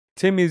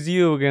Timmy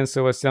Ziu against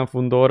Sebastian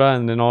Fundora.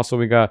 And then also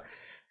we got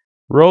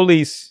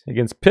Rollies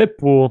against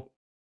Pitbull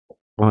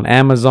on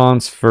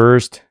Amazon's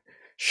first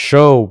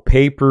show,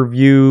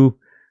 pay-per-view.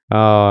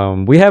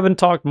 We haven't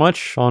talked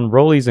much on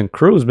Rollies and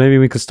Cruz. Maybe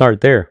we could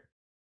start there.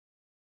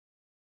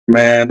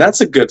 Man, that's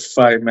a good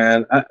fight,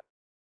 man.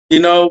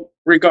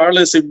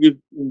 Regardless if you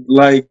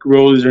like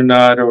Rose or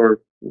not,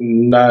 or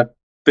not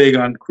big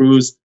on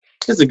Cruz,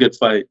 it's a good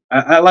fight.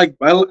 I like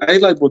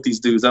both these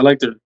dudes. I like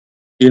their,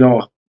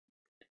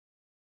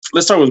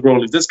 let's start with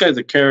Rolly. This guy's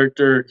a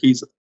character.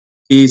 He's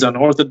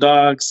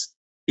unorthodox.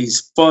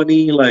 He's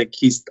funny. Like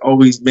he's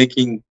always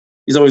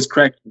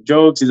cracking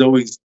jokes. He's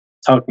always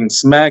talking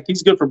smack.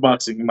 He's good for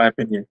boxing, in my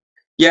opinion.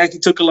 Yeah, he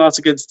took a loss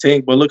against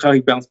Tank, but look how he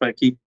bounced back.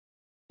 He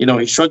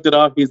shrugged it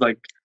off. He's like,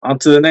 on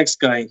to the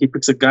next guy. He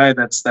picks a guy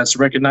that's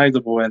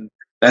recognizable and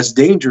that's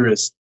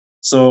dangerous.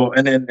 So,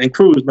 and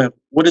Cruz, man,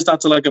 what is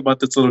not to like about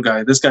this little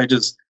guy? This guy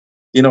just,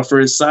 for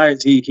his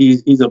size,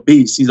 he's a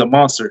beast. He's a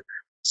monster.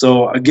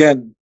 So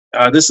again,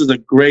 this is a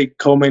great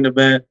co-main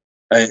event.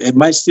 It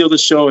might steal the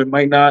show. It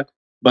might not.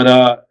 But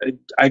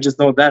I just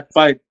know that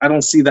fight, I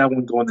don't see that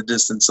one going the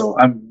distance. So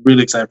I'm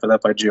really excited for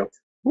that fight, Gio.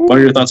 What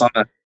are your thoughts on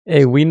that?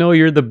 Hey, we know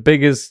you're the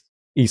biggest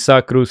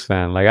Isaac Cruz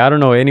fan. Like, I don't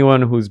know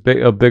anyone who's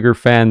a bigger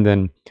fan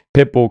than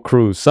Pitbull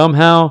Cruz.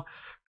 Somehow,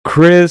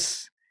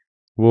 Chris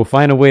will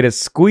find a way to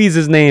squeeze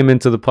his name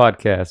into the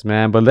podcast,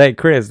 man. But hey,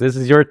 Chris, this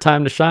is your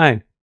time to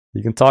shine.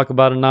 You can talk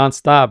about it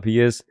nonstop. He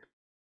is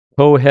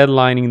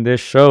co-headlining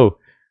this show,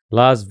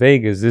 Las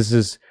Vegas. This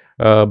is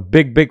a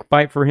big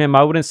fight for him.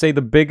 I wouldn't say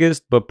the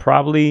biggest, but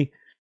probably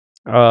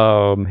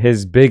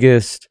his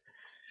biggest,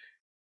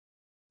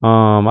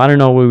 I don't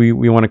know what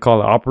we want to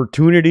call it,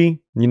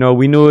 opportunity.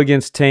 We knew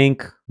against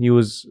Tank, he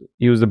was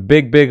a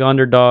big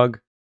underdog,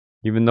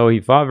 even though he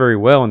fought very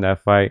well in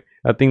that fight.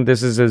 I think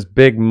this is his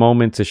big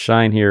moment to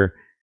shine here.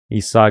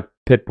 Isaac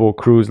Pitbull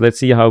Cruz. Let's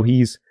see how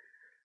he's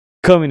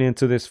coming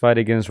into this fight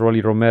against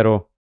Rolly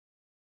Romero.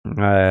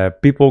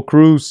 Pitbull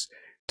Cruz,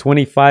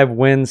 25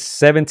 wins,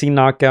 17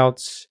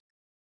 knockouts,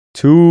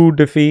 2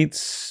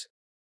 defeats,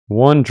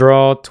 1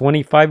 draw,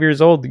 25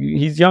 years old.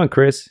 He's young,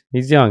 Chris.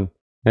 He's young.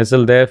 Es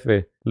el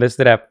DF,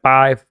 listed at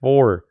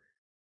 5'4".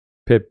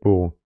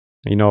 Pitbull.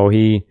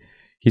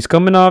 He's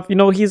coming off,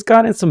 he's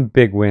gotten some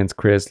big wins,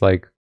 Chris.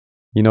 Like,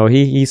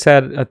 he's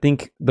had, I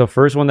think the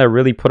first one that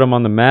really put him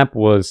on the map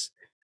was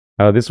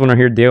this one right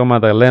here, Diego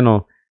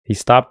Magdaleno. He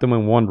stopped him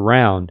in 1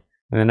 round.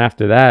 And then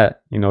after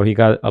that, he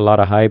got a lot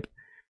of hype.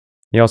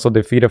 He also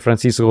defeated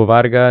Francisco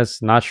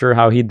Vargas. Not sure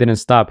how he didn't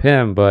stop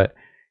him, but,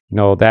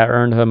 that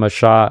earned him a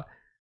shot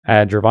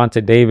at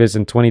Gervonta Davis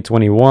in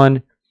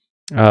 2021.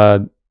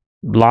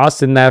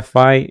 Lost in that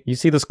fight. You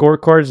see the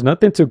scorecards,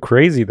 nothing too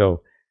crazy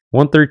though.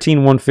 113,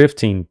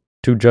 115,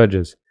 2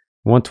 judges.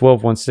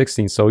 112,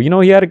 116. So,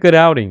 he had a good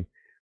outing.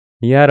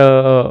 He had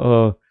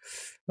a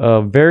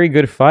very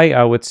good fight,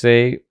 I would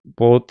say,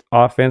 both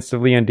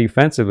offensively and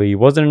defensively. It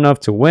wasn't enough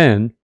to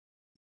win,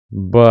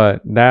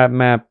 but that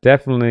map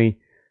definitely,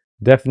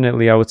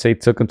 I would say,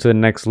 took him to the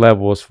next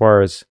level as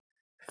far as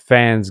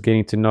fans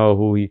getting to know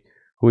who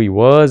he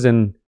was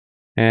and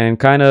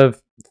kind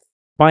of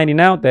finding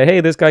out that,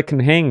 hey, this guy can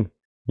hang,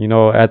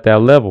 at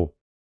that level.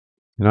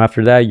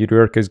 After that,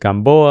 Yuriorkis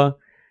Gamboa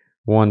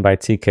won by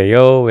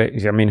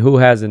TKO. I mean, who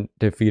hasn't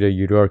defeated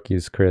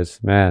Yuriorkis,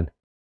 Chris? Man,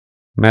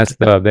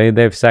 messed up.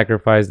 They've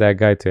sacrificed that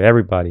guy to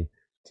everybody.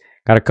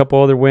 Got a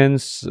couple other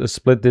wins. A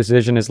split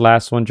decision, his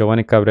last one,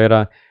 Giovanni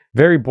Cabrera.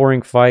 Very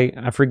boring fight.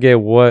 I forget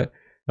what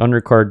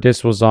undercard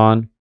this was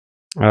on.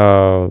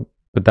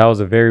 But that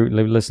was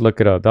let's look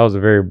it up. That was a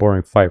very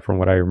boring fight from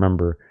what I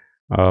remember.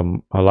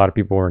 A lot of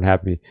people weren't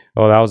happy.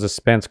 Oh, that was a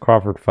Spence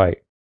Crawford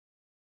fight.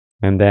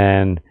 And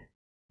then,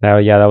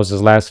 that was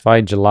his last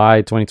fight,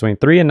 July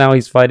 2023. And now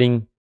he's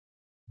fighting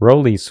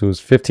Rollies,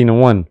 who's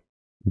 15-1.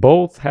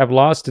 Both have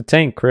lost to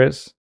Tank,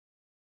 Chris.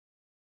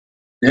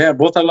 Yeah,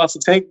 both have lost to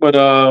Tank, but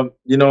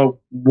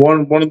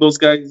one of those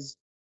guys,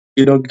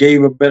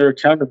 gave a better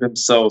account of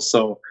himself.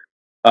 So,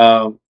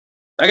 I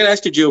gotta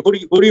ask you, Gio,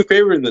 who do you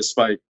favor in this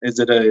fight? Is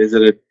it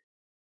a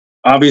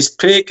obvious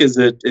pick? Is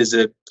it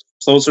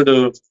closer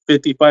to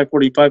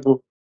 55-45?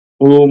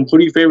 Who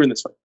do you favor in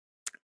this fight?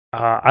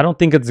 I don't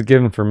think it's a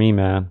given for me,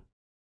 man.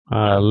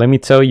 Let me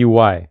tell you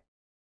why.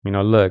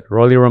 Look,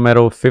 Rolly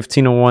Romero,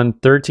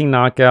 15-1, 13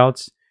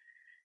 knockouts,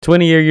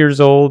 20 years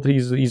old.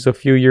 He's a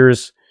few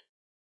years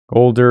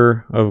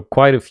older,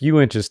 quite a few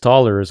inches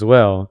taller as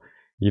well.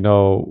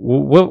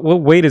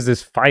 What weight is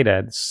this fight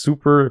at? So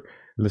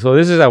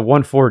this is at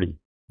 140.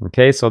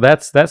 Okay, so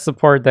that's the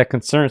part that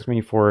concerns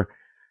me for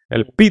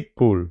El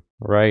Pitbull,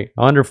 right?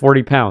 Under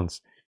 40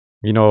 pounds.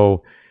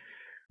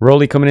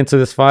 Rolly coming into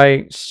this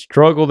fight,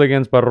 struggled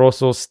against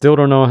Barroso. Still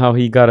don't know how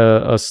he got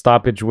a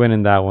stoppage win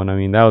in that one. I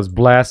mean, that was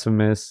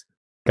blasphemous.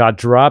 Got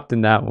dropped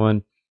in that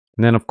one.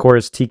 And then, of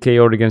course,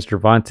 TKO'd against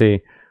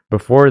Gervonta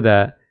before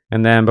that.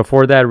 And then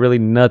before that, really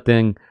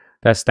nothing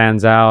that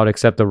stands out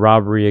except the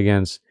robbery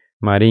against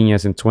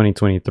Martinez in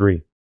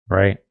 2023,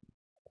 right?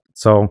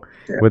 So,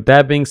 with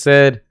that being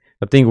said,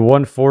 I think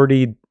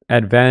 140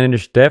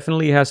 advantage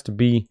definitely has to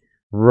be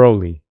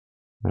Rolly.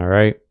 All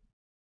right.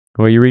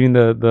 Well, you reading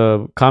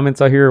the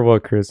comments out here or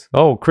what, Chris?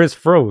 Oh, Chris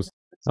froze.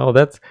 Oh,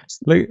 that's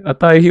look. I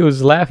thought he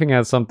was laughing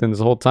at something this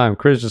whole time.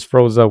 Chris just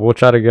froze up. We'll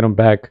try to get him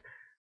back.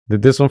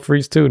 Did this one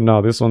freeze too?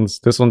 No, this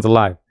one's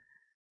alive.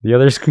 The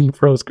other screen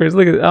froze. Chris,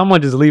 look at. I'm gonna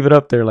just leave it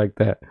up there like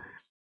that.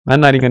 I'm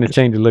not even gonna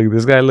change it. Look,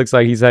 this guy looks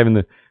like he's having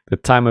the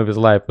time of his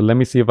life. But let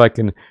me see if I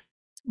can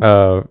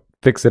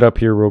fix it up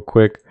here real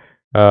quick.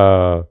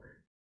 But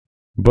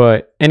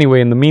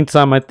anyway, in the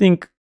meantime, I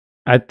think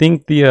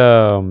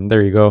the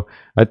there you go.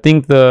 I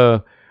think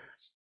the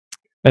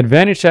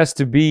advantage has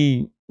to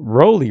be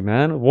Rolly,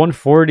 man.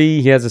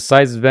 140, he has a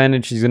size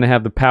advantage. He's gonna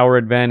have the power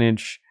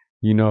advantage.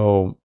 You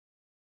know,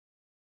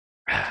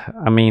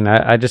 I mean,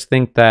 I just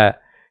think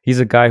that he's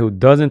a guy who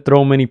doesn't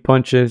throw many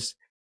punches.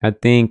 I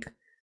think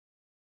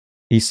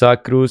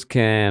Isaac Cruz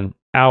can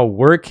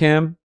outwork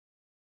him,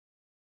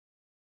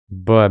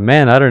 but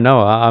man, I don't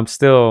know. I'm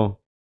still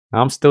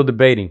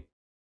debating.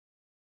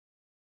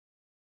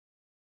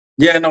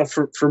 Yeah, no,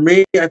 for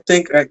me, I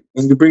think, and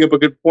you bring up a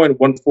good point.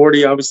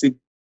 140 obviously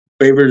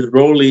favors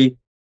Rolly.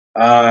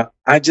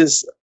 I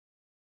just,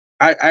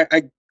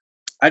 I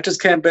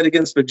just can't bet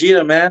against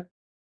Vegeta, man.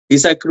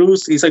 Isaac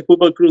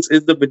Cuba Cruz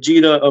is the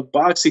Vegeta of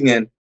boxing,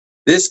 and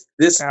this,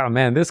 Oh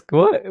man, this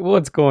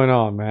what's going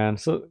on, man?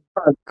 So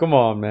come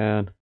on,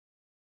 man.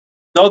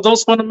 no,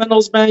 those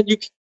fundamentals, man.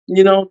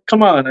 You know,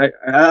 come on.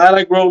 I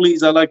like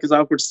Rolly's. I like his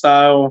awkward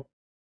style.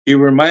 He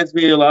reminds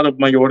me a lot of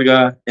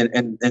Mayorga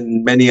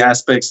in many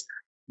aspects,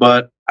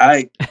 but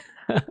I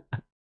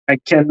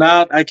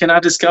cannot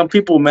discount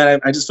people,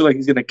 man. I just feel like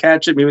he's gonna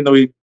catch him, even though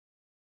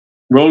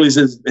Rolly's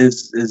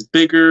is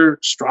bigger,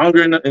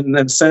 stronger in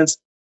that sense.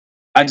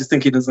 I just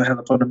think he doesn't have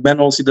the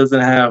fundamentals. He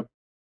doesn't have,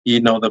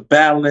 the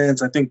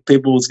balance. I think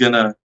Pitbull is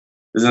gonna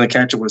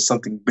catch it with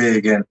something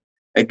big. And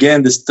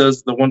again,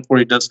 the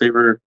 140 does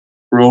favor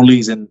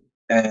Rollies, and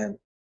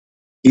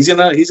he's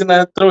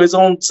gonna throw his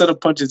own set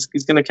of punches.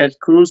 He's gonna catch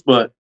Cruz,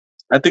 but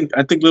I think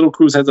Little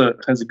Cruz has a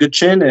good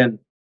chin, and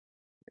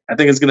I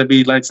think it's gonna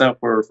be lights out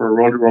for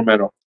Rolly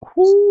Romero.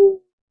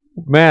 Whew.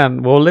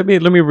 Man, well let me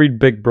read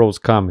Big Bro's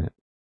comment.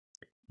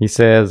 He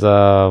says,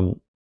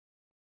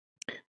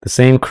 the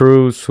same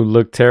Cruz who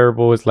looked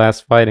terrible his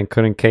last fight and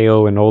couldn't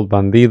KO an old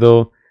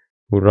bandido,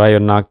 who Rayo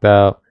knocked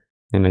out,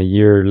 and a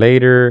year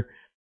later,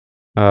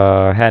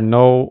 had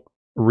no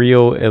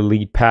real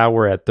elite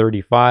power at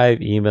 35,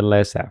 even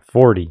less at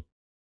 40.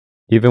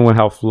 Even with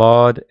how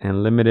flawed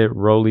and limited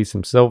Rolly's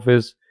himself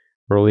is,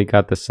 Rolly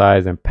got the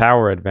size and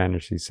power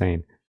advantage, he's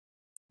saying.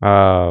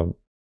 I'm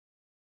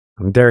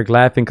Derek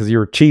laughing because you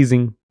were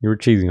cheesing. You were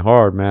cheesing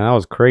hard, man. That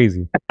was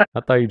crazy.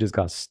 I thought you just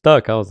got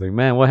stuck. I was like,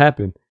 man, what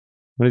happened?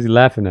 What is he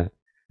laughing at?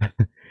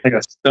 I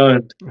got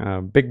stunned.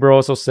 Big Bro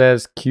also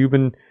says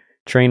Cuban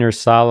trainer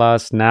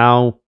Salas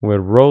now with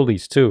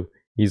Rollies too.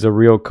 He's a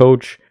real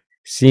coach.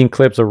 Seeing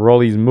clips of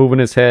Rollies moving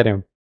his head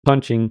and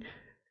punching.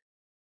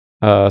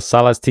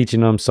 Salas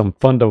teaching him some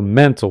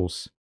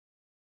fundamentals.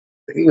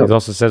 He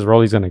also says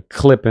Rolly's gonna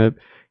clip him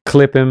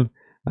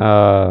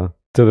to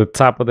the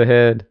top of the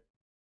head.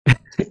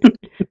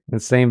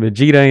 And saying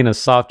Vegeta ain't a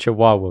soft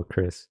chihuahua,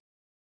 Chris.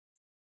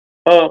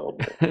 Oh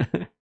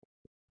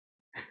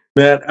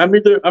man, I'm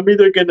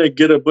either gonna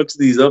get a bunch of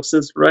these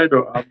upsets right,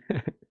 or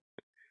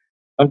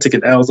I'm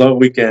taking L's all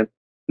weekend.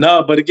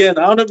 No, but again,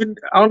 I don't know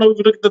if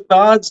you look at the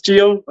odds,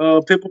 Gio.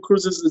 Pitbull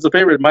Cruz is a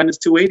favorite, minus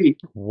 280.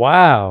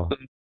 Wow.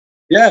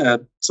 Yeah,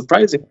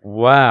 surprising.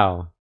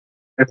 Wow.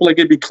 I feel like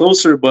it'd be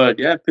closer, but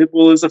yeah,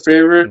 Pitbull is a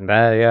favorite.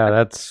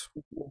 That's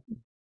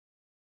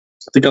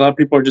I think a lot of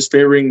people are just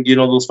favoring,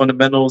 those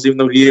fundamentals, even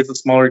though he is a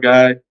smaller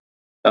guy.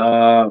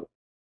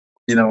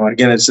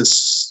 Again, it's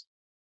just,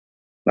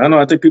 I don't know.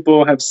 I think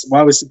people have,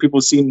 obviously,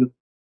 people seen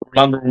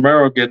Rolando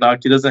Romero get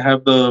knocked. He doesn't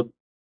have the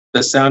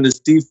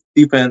soundest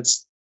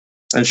defense.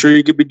 I'm sure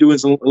you could be doing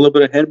a little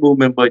bit of head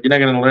movement, but you're not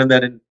going to learn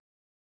that in,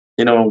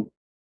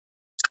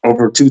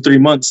 over 2-3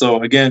 months.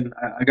 So again,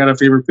 I got to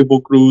favor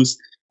Pitbull Cruz,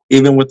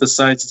 even with the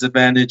size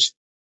disadvantage.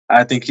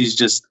 I think he's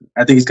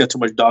got too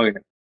much dog in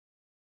him.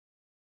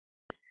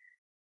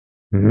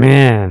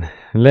 man.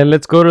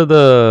 Let's go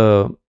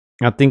to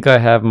I think I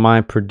have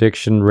my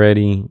prediction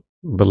ready,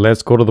 but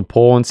let's go to the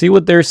poll and see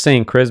what they're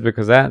saying, Chris,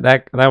 because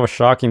that was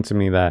shocking to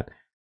me that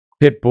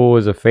Pitbull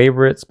is a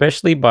favorite,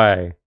 especially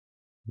by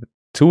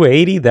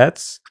 280.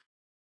 That's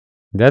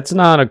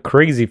not a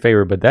crazy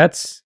favorite, but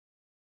that's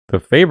the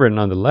favorite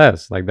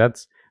nonetheless. Like I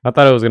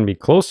thought it was gonna be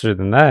closer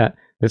than that.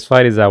 This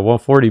fight is at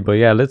 140, but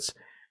yeah, let's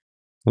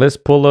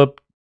pull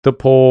up the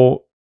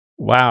poll.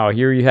 Wow,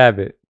 here you have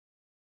it.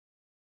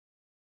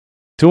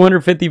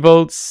 250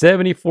 votes,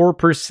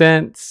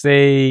 74%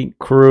 say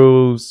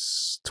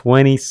Cruz,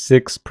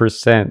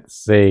 26%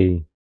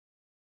 say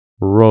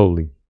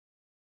Rolly.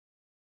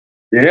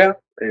 Yeah,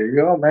 there you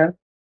go, man.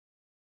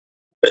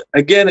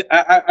 Again,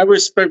 I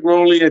respect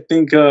Rolly. I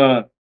think,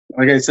 like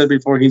I said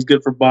before, he's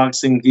good for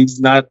boxing. He's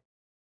not.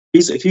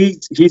 He's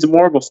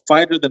more of a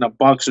fighter than a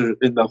boxer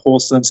in the whole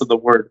sense of the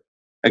word.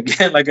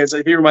 Again, like I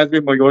said, he reminds me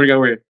of my guy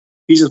where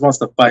he just wants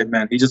to fight,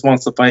 man. He just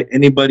wants to fight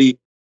anybody,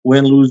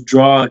 win, lose,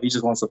 draw. He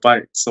just wants to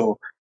fight. So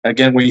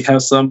Again, when you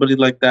have somebody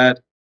like that,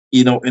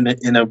 in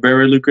a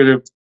very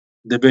lucrative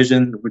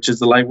division, which is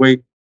the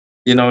lightweight,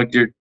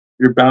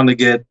 you're bound to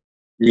get,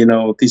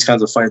 these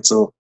kinds of fights.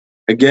 So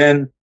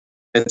again,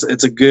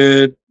 it's a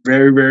good,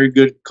 very, very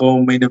good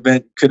co-main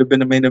event. Could have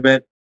been a main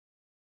event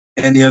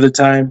any other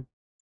time.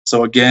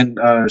 So again,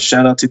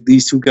 shout out to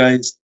these two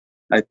guys.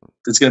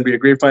 It's gonna be a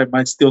great fight.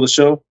 Might steal the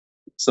show.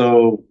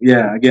 So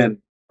yeah, again,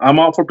 I'm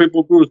all for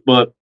people Cruz,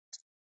 but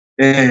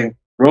hey,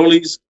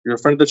 Rollies, you're a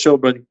friend of the show,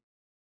 buddy.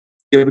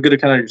 Give a good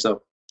account of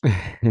yourself.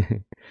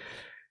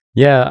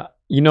 Yeah,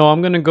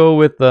 I'm gonna go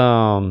with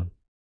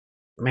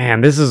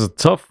man, this is a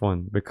tough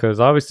one because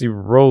obviously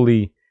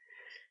Rolly,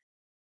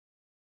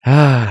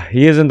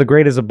 he isn't the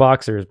greatest of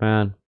boxers,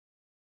 man.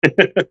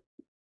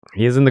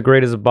 He isn't the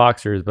greatest of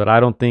boxers, but I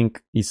don't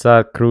think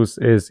Isaac Cruz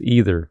is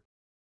either.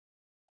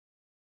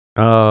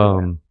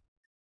 I'm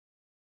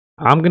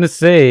gonna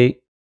say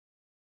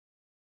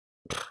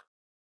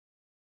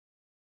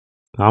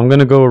I'm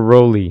gonna go with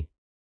Rolly.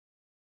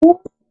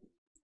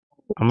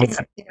 I'm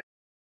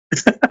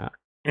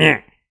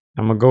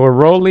gonna go with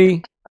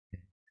Rolly.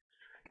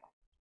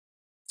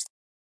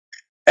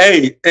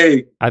 Hey,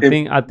 I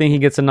think he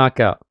gets a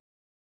knockout.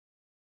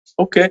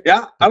 Okay,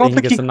 yeah, I don't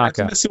think he gets a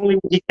knockout. That's the only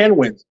way he can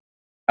win.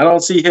 I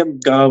don't see him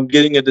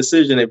getting a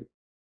decision.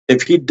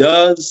 If he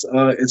does,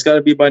 it's got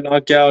to be by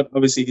knockout.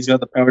 Obviously, he's got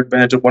the power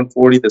advantage of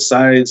 140. The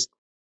size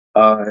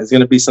is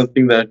going to be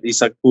something that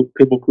Isaac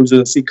people Cruz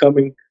doesn't see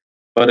coming.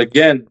 But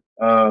again,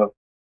 yeah,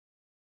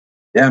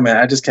 man,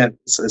 I just can't.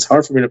 It's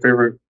hard for me to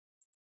favor,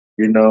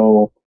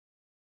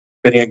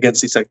 betting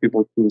against Isaac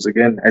people Cruz.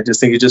 Again, I just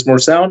think he's just more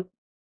sound.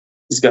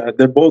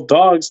 They're both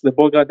dogs. They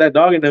both got that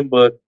dog in them,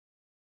 but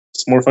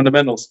it's more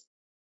fundamentals.